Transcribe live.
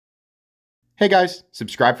Hey guys,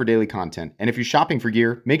 subscribe for daily content, and if you're shopping for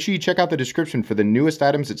gear, make sure you check out the description for the newest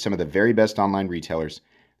items at some of the very best online retailers.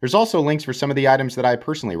 There's also links for some of the items that I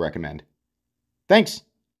personally recommend. Thanks!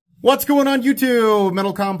 What's going on YouTube?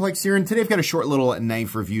 Metal Complex here, and today I've got a short little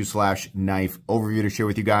knife review / knife overview to share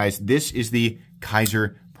with you guys. This is the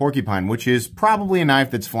Kizer Porcupine, which is probably a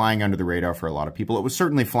knife that's flying under the radar for a lot of people. It was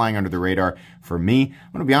certainly flying under the radar for me.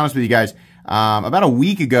 I'm going to be honest with you guys. About a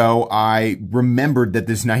week ago, I remembered that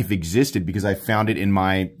this knife existed because I found it in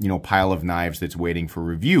my, pile of knives that's waiting for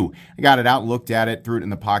review. I got it out, looked at it, threw it in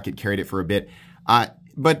the pocket, carried it for a bit.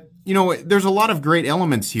 But there's a lot of great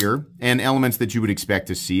elements here and elements that you would expect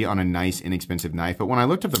to see on a nice, inexpensive knife. But when I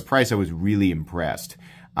looked up the price, I was really impressed.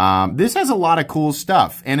 This has a lot of cool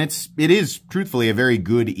stuff, and it is truthfully a very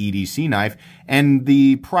good EDC knife, and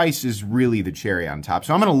the price is really the cherry on top.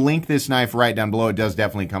 So I'm going to link this knife right down below. It does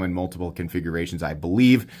definitely come in multiple configurations, I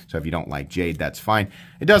believe. So if you don't like jade, that's fine.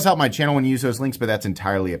 It does help my channel when you use those links, but that's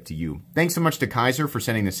entirely up to you. Thanks so much to Kizer for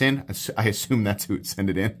sending this in. I assume that's who would send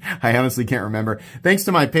it in. I honestly can't remember. Thanks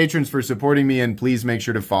to my patrons for supporting me, and please make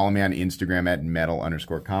sure to follow me on Instagram at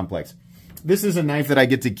metal_complex. This is a knife that I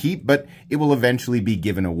get to keep, but it will eventually be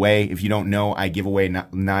given away. If you don't know, I give away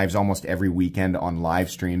knives almost every weekend on live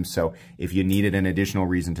streams. So if you needed an additional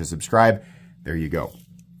reason to subscribe, there you go.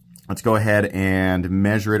 Let's go ahead and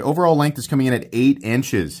measure it. Overall length is coming in at 8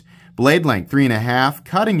 inches. Blade length, 3.5.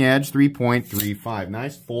 Cutting edge, 3.35.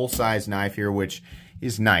 Nice full-size knife here, which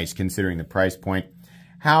is nice considering the price point.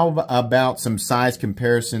 How about some size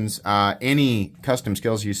comparisons? Any custom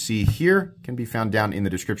scales you see here can be found down in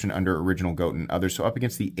the description under Original Goat and others. So up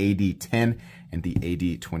against the AD10 and the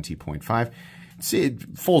AD20.5. See,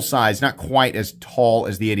 full size, not quite as tall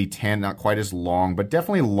as the AD10, not quite as long, but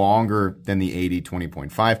definitely longer than the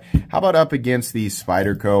AD20.5. How about up against the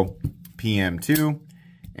Spyderco PM2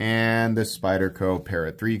 and the Spyderco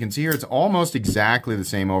Para 3? You can see here it's almost exactly the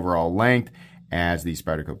same overall length as the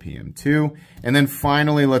Spyderco PM2. And then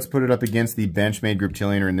finally, let's put it up against the Benchmade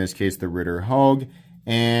Griptilian, or in this case, the Ritter Hogue,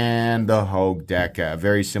 and the Hogue Deca.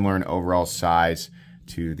 Very similar in overall size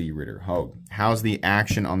to the Ritter Hogue. How's the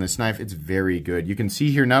action on this knife? It's very good. You can see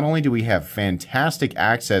here, not only do we have fantastic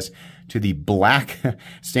access to the black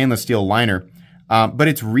stainless steel liner, but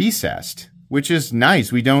it's recessed, which is nice.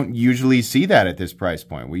 We don't usually see that at this price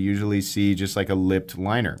point. We usually see just like a lipped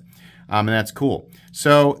liner. And that's cool.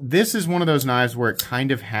 So this is one of those knives where it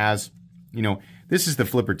kind of has, this is the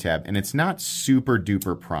flipper tab, and it's not super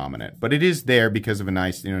duper prominent, but it is there because of a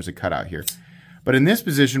nice, there's a cutout here. But in this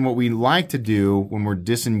position, what we like to do when we're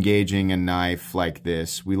disengaging a knife like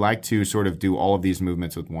this, we like to sort of do all of these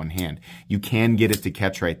movements with one hand. You can get it to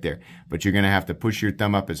catch right there, but you're going to have to push your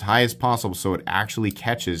thumb up as high as possible so it actually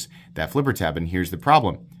catches that flipper tab. And here's the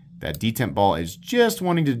problem. That detent ball is just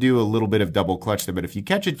wanting to do a little bit of double clutch there, but if you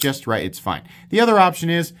catch it just right, it's fine. The other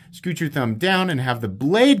option is scoot your thumb down and have the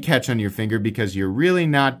blade catch on your finger because you're really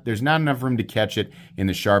there's not enough room to catch it in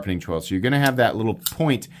the sharpening choil. So you're going to have that little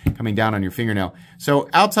point coming down on your fingernail. So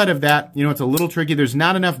outside of that, it's a little tricky. There's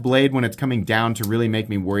not enough blade when it's coming down to really make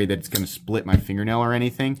me worry that it's going to split my fingernail or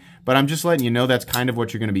anything. But I'm just letting you know that's kind of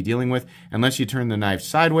what you're going to be dealing with unless you turn the knife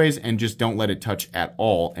sideways and just don't let it touch at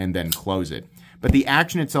all and then close it. But the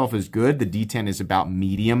action itself is good. The detent is about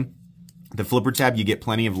medium. The flipper tab, you get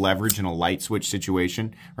plenty of leverage in a light switch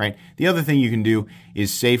situation, right? The other thing you can do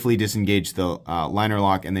is safely disengage the liner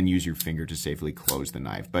lock and then use your finger to safely close the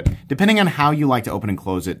knife. But depending on how you like to open and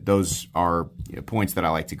close it, those are points that I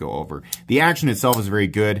like to go over. The action itself is very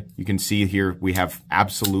good. You can see here we have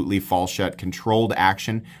absolutely fall shut controlled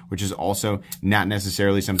action, which is also not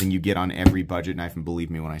necessarily something you get on every budget knife. And believe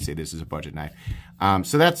me when I say this is a budget knife.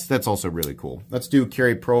 So that's also really cool. Let's do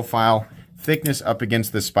carry profile. Thickness up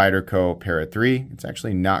against the Spyderco Para 3. It's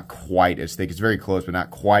actually not quite as thick. It's very close, but not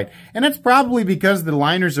quite. And that's probably because the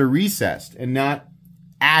liners are recessed and not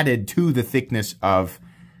added to the thickness of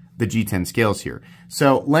the G10 scales here.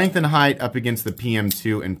 So length and height up against the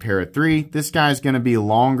PM2 and Para 3. This guy's going to be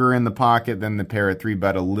longer in the pocket than the Para 3,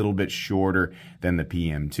 but a little bit shorter than the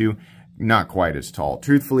PM2. Not quite as tall.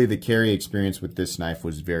 Truthfully, the carry experience with this knife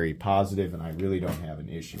was very positive, and I really don't have an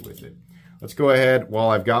issue with it. Let's go ahead, while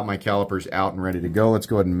I've got my calipers out and ready to go, let's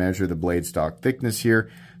go ahead and measure the blade stock thickness here.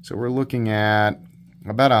 So we're looking at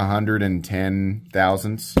about 110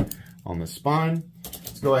 thousandths on the spine.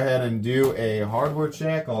 Let's go ahead and do a hardware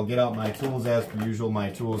check. I'll get out my tools as per usual. My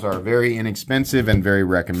tools are very inexpensive and very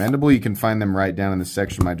recommendable. You can find them right down in the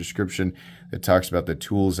section of my description that talks about the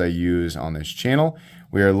tools I use on this channel.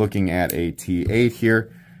 We are looking at a T8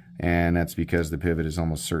 here. And that's because the pivot is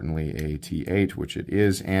almost certainly a T8, which it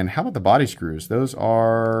is. And how about the body screws? Those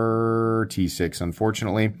are T6,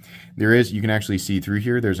 unfortunately. You can actually see through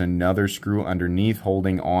here, there's another screw underneath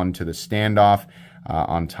holding on to the standoff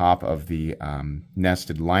on top of the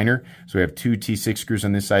nested liner. So we have 2 T6 screws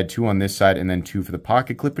on this side, 2 on this side, and then 2 for the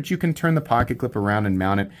pocket clip. But you can turn the pocket clip around and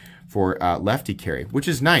mount it for lefty carry, which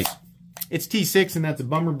is nice. It's T6 and that's a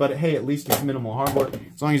bummer, but hey, at least it's minimal hardware.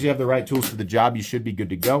 As long as you have the right tools for the job, you should be good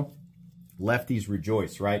to go. Lefties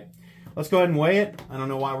rejoice, right? Let's go ahead and weigh it. I don't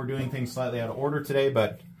know why we're doing things slightly out of order today,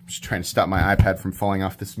 but I'm just trying to stop my iPad from falling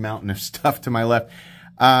off this mountain of stuff to my left.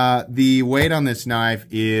 The weight on this knife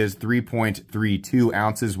is 3.32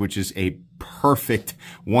 ounces, which is a perfect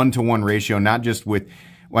 1-to-1 ratio, not just with,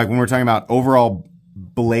 like when we're talking about overall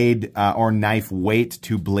blade or knife weight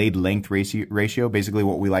to blade length ratio. Basically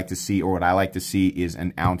what we like to see, or what I like to see, is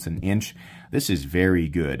an ounce an inch. This is very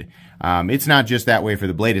good. It's not just that way for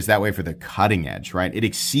the blade, it's that way for the cutting edge, right? It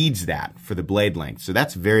exceeds that for the blade length. So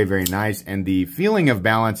that's very, very nice. And the feeling of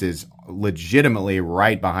balance is legitimately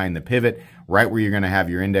right behind the pivot, right where you're gonna have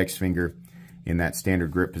your index finger in that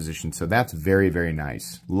standard grip position. So that's very, very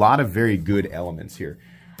nice. A lot of very good elements here.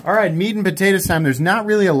 All right, meat and potatoes time. There's not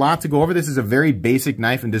really a lot to go over. This is a very basic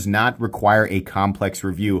knife and does not require a complex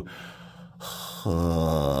review.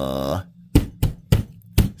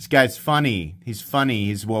 This guy's funny. He's funny.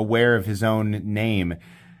 He's aware of his own name.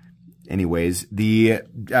 Anyways, the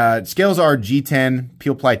scales are G10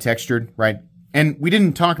 peel ply textured, right? And we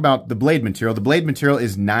didn't talk about the blade material. The blade material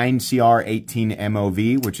is 9CR18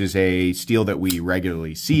 MOV, which is a steel that we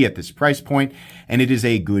regularly see at this price point, and it is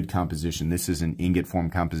a good composition. This is an ingot form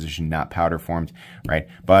composition, not powder formed, right?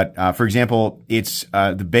 But for example, it's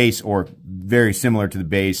the base, or very similar to the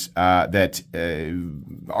base that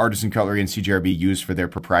Artisan Cutlery and CJRB use for their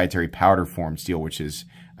proprietary powder form steel, which is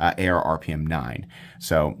AR RPM 9.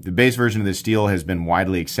 So the base version of this steel has been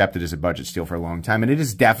widely accepted as a budget steel for a long time, and it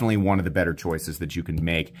is definitely one of the better choices that you can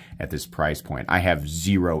make at this price point. I have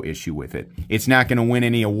zero issue with it. It's not going to win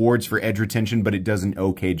any awards for edge retention, but it does an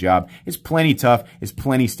okay job. It's plenty tough, it's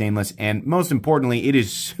plenty stainless, and most importantly, it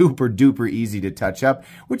is super duper easy to touch up,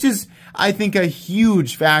 which is, I think, a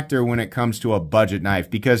huge factor when it comes to a budget knife,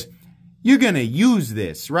 because you're going to use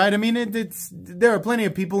this, right? I mean, there are plenty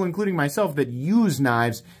of people, including myself, that use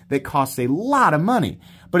knives that cost a lot of money.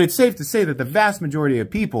 But it's safe to say that the vast majority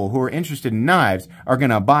of people who are interested in knives are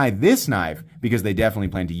going to buy this knife because they definitely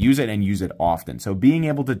plan to use it and use it often. So being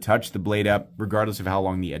able to touch the blade up, regardless of how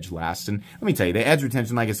long the edge lasts, and let me tell you, the edge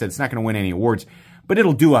retention, like I said, it's not going to win any awards, but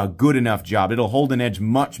it'll do a good enough job. It'll hold an edge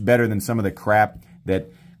much better than some of the crap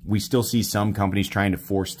that we still see some companies trying to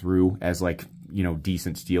force through as, like, you know,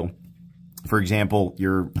 decent steel. For example,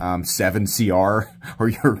 your 7CR or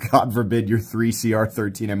your, God forbid, your 3CR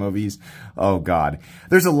 13 MOVs. Oh, God.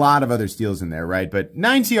 There's a lot of other steels in there, right? But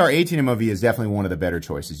 9CR 18 MOV is definitely one of the better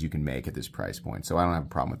choices you can make at this price point, so I don't have a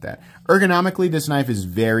problem with that. Ergonomically, this knife is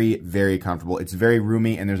very, very comfortable. It's very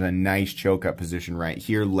roomy, and there's a nice choke-up position right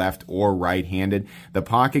here, left or right-handed. The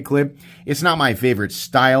pocket clip, it's not my favorite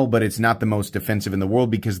style, but it's not the most defensive in the world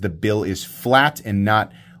because the bill is flat and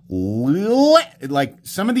not like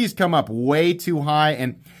some of these come up way too high,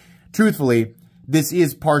 and truthfully, this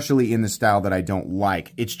is partially in the style that I don't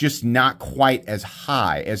like. It's just not quite as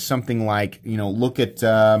high as something like, you know, look at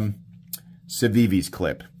Civivi's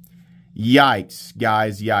clip. Yikes,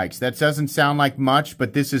 guys, yikes. That doesn't sound like much,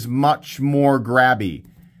 but this is much more grabby.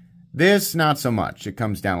 This, not so much. It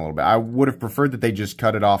comes down a little bit. I would have preferred that they just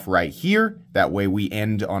cut it off right here. That way we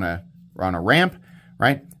end on a ramp,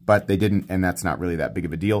 right? But they didn't, and that's not really that big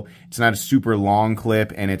of a deal. It's not a super long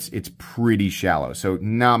clip, and it's pretty shallow, so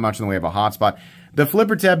not much in the way of a hot spot. The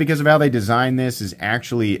flipper tab, because of how they designed this, is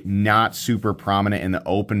actually not super prominent in the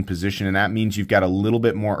open position, and that means you've got a little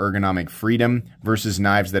bit more ergonomic freedom versus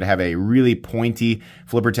knives that have a really pointy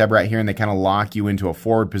flipper tab right here, and they kind of lock you into a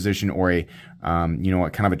forward position or a, you know,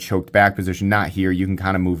 kind of a choked back position. Not here. You can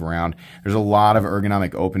kind of move around. There's a lot of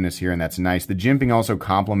ergonomic openness here, and that's nice. The jimping also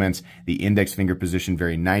complements the index finger position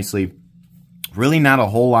very nicely. Really not a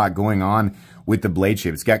whole lot going on with the blade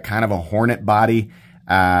shape. It's got kind of a hornet body.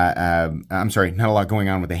 I'm sorry, not a lot going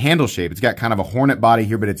on with the handle shape. It's got kind of a hornet body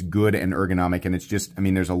here, but it's good and ergonomic, and it's just, I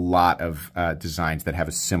mean, there's a lot of designs that have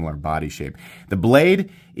a similar body shape. The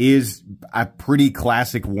blade is a pretty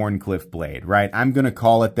classic Wharncliffe blade, right? I'm going to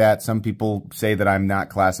call it that. Some people say that I'm not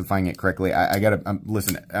classifying it correctly. I gotta,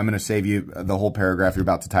 listen, I'm going to save you the whole paragraph you're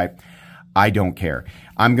about to type. I don't care.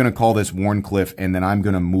 I'm going to call this Wharncliffe, and then I'm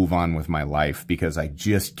going to move on with my life because I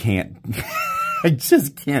just can't... I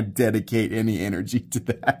just can't dedicate any energy to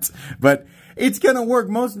that. But it's going to work.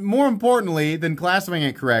 More importantly than classifying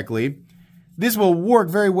it correctly, This will work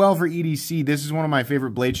very well for EDC. This is one of my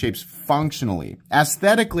favorite blade shapes functionally.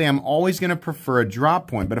 Aesthetically, I'm always going to prefer a drop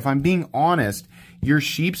point, but if I'm being honest, your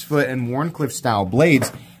sheep's foot and Wharncliffe style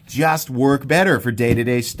blades just work better for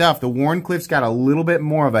day-to-day stuff. The Wharncliffe's got a little bit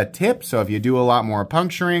more of a tip, so if you do a lot more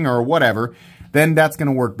puncturing or whatever, then that's going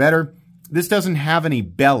to work better. This doesn't have any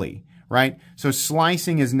belly, right? So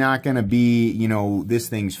slicing is not going to be, you know, this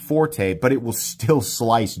thing's forte, but it will still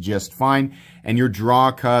slice just fine. And your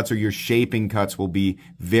draw cuts or your shaping cuts will be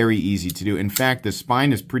very easy to do. In fact, the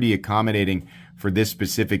spine is pretty accommodating for this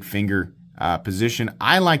specific finger position.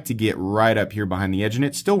 I like to get right up here behind the edge, and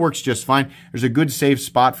it still works just fine. There's a good safe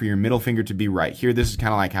spot for your middle finger to be right here. This is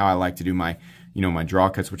kind of like how I like to do my, you know, my draw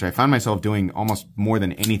cuts, which I find myself doing almost more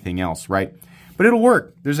than anything else, right? But it'll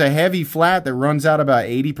work. There's a heavy flat that runs out about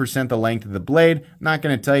 80% the length of the blade. I'm not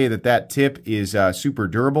going to tell you that that tip is super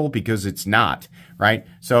durable, because it's not, right?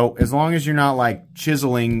 So as long as you're not like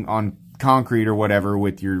chiseling on concrete or whatever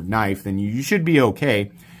with your knife, then you should be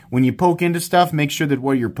okay. When you poke into stuff, make sure that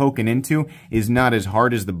what you're poking into is not as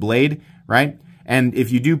hard as the blade, right? And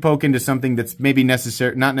if you do poke into something that's maybe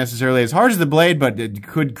not necessarily as hard as the blade, but it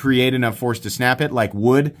could create enough force to snap it, like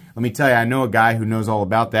wood. Let me tell you, I know a guy who knows all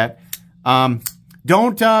about that.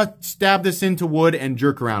 Don't stab this into wood and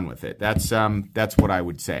jerk around with it. That's what I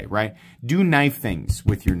would say, right? Do knife things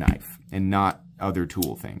with your knife and not other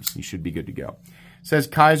tool things. You should be good to go. It says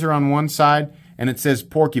Kizer on one side, and it says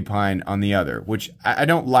Porcupine on the other, which I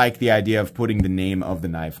don't like the idea of putting the name of the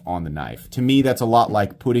knife on the knife. To me, that's a lot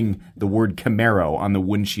like putting the word Camaro on the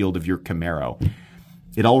windshield of your Camaro.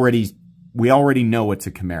 We already know it's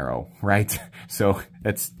a Camaro, right? So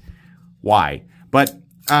that's why. But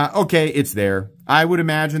okay, it's there. I would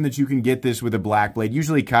imagine that you can get this with a black blade.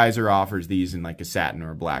 Usually Kizer offers these in like a satin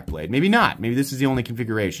or a black blade. Maybe not. Maybe this is the only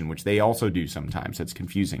configuration, which they also do sometimes. That's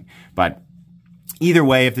confusing. But either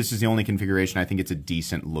way, if this is the only configuration, I think it's a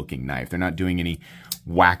decent looking knife. They're not doing any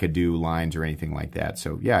wackadoo lines or anything like that.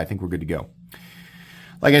 So yeah, I think we're good to go.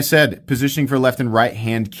 Like I said, positioning for left and right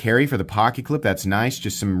hand carry for the pocket clip, that's nice.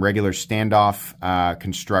 Just some regular standoff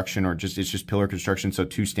construction, or it's just pillar construction, so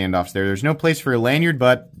 2 standoffs there. There's no place for a lanyard,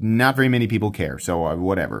 but not very many people care, so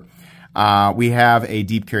whatever. We have a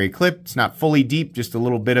deep carry clip. It's not fully deep, just a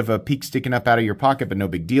little bit of a peak sticking up out of your pocket, but no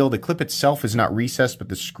big deal. The clip itself is not recessed, but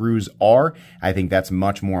the screws are. I think that's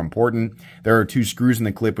much more important. There are 2 screws in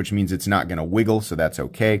the clip, which means it's not going to wiggle, so that's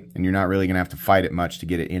okay, and you're not really going to have to fight it much to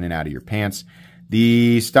get it in and out of your pants.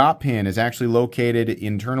 The stop pin is actually located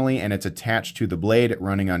internally, and it's attached to the blade,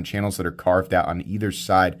 running on channels that are carved out on either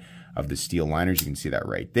side of the steel liners. You can see that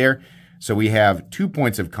right there. So we have 2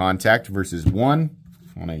 points of contact versus 1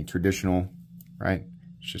 on a traditional, right?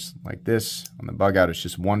 It's just like this. On the bug out, it's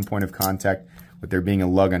just 1 point of contact. With there being a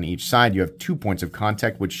lug on each side, you have 2 points of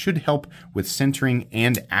contact, which should help with centering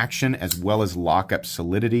and action, as well as lockup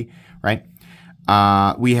solidity, right?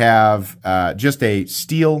 We have just a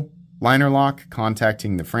steel liner lock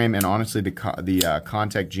contacting the frame, and honestly, the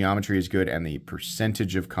contact geometry is good, and the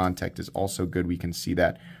percentage of contact is also good. We can see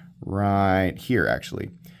that right here, actually.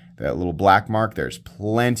 That little black mark, there's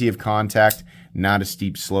plenty of contact, not a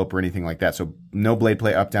steep slope or anything like that. So no blade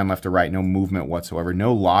play up, down, left, or right, no movement whatsoever,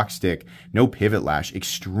 no lock stick, no pivot lash.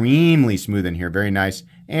 Extremely smooth in here, very nice,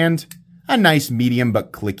 and a nice medium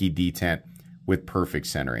but clicky detent with perfect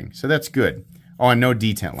centering. So that's good. Oh, and no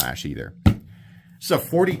detent lash either. It's a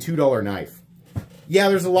 $42 knife. Yeah,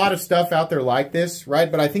 there's a lot of stuff out there like this,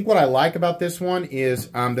 right? But I think what I like about this one is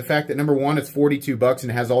the fact that, number one, it's 42 bucks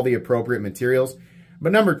and has all the appropriate materials.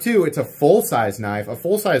 But number two, it's a full-size knife, a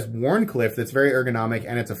full-size Wharncliffe that's very ergonomic,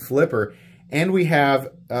 and it's a flipper. And we have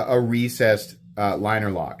a recessed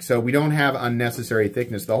liner lock. So we don't have unnecessary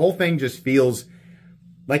thickness. The whole thing just feels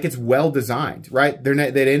like it's well designed, right? They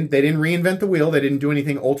didn't reinvent the wheel. They didn't do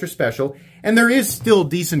anything ultra special. And there is still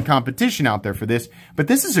decent competition out there for this, but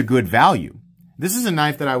this is a good value. This is a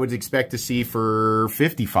knife that I would expect to see for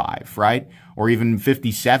 55, right? Or even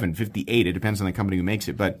 57, 58. It depends on the company who makes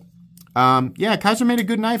it. But yeah, Kizer made a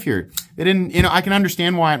good knife here. They didn't, you know, I can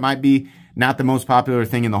understand why it might be not the most popular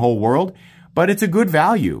thing in the whole world, but it's a good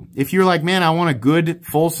value. If you're like, man, I want a good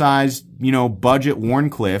full-size, you know, budget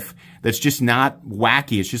Wharncliffe that's just not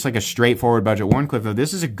wacky. It's just like a straightforward budget Wharncliffe.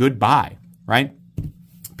 This is a good buy, right?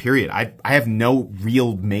 Period. I have no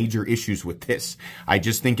real major issues with this. I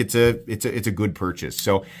just think it's a good purchase.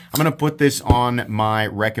 So I'm going to put this on my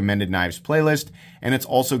recommended knives playlist, and it's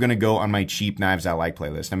also going to go on my cheap knives I like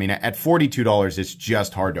playlist. I mean, at $42, it's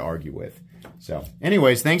just hard to argue with. So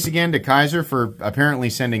anyways, thanks again to Kizer for apparently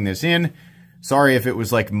sending this in. Sorry if it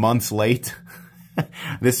was like months late.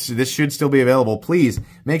 This should still be available. Please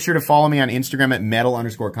make sure to follow me on Instagram at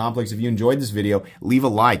metal_complex. If you enjoyed this video, leave a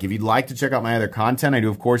like. If you'd like to check out my other content, I do,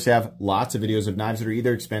 of course, have lots of videos of knives that are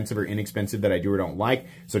either expensive or inexpensive that I do or don't like,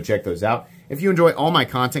 so check those out. If you enjoy all my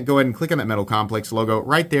content, go ahead and click on that Metal Complex logo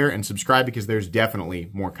right there and subscribe because there's definitely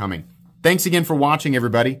more coming. Thanks again for watching,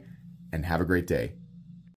 everybody, and have a great day.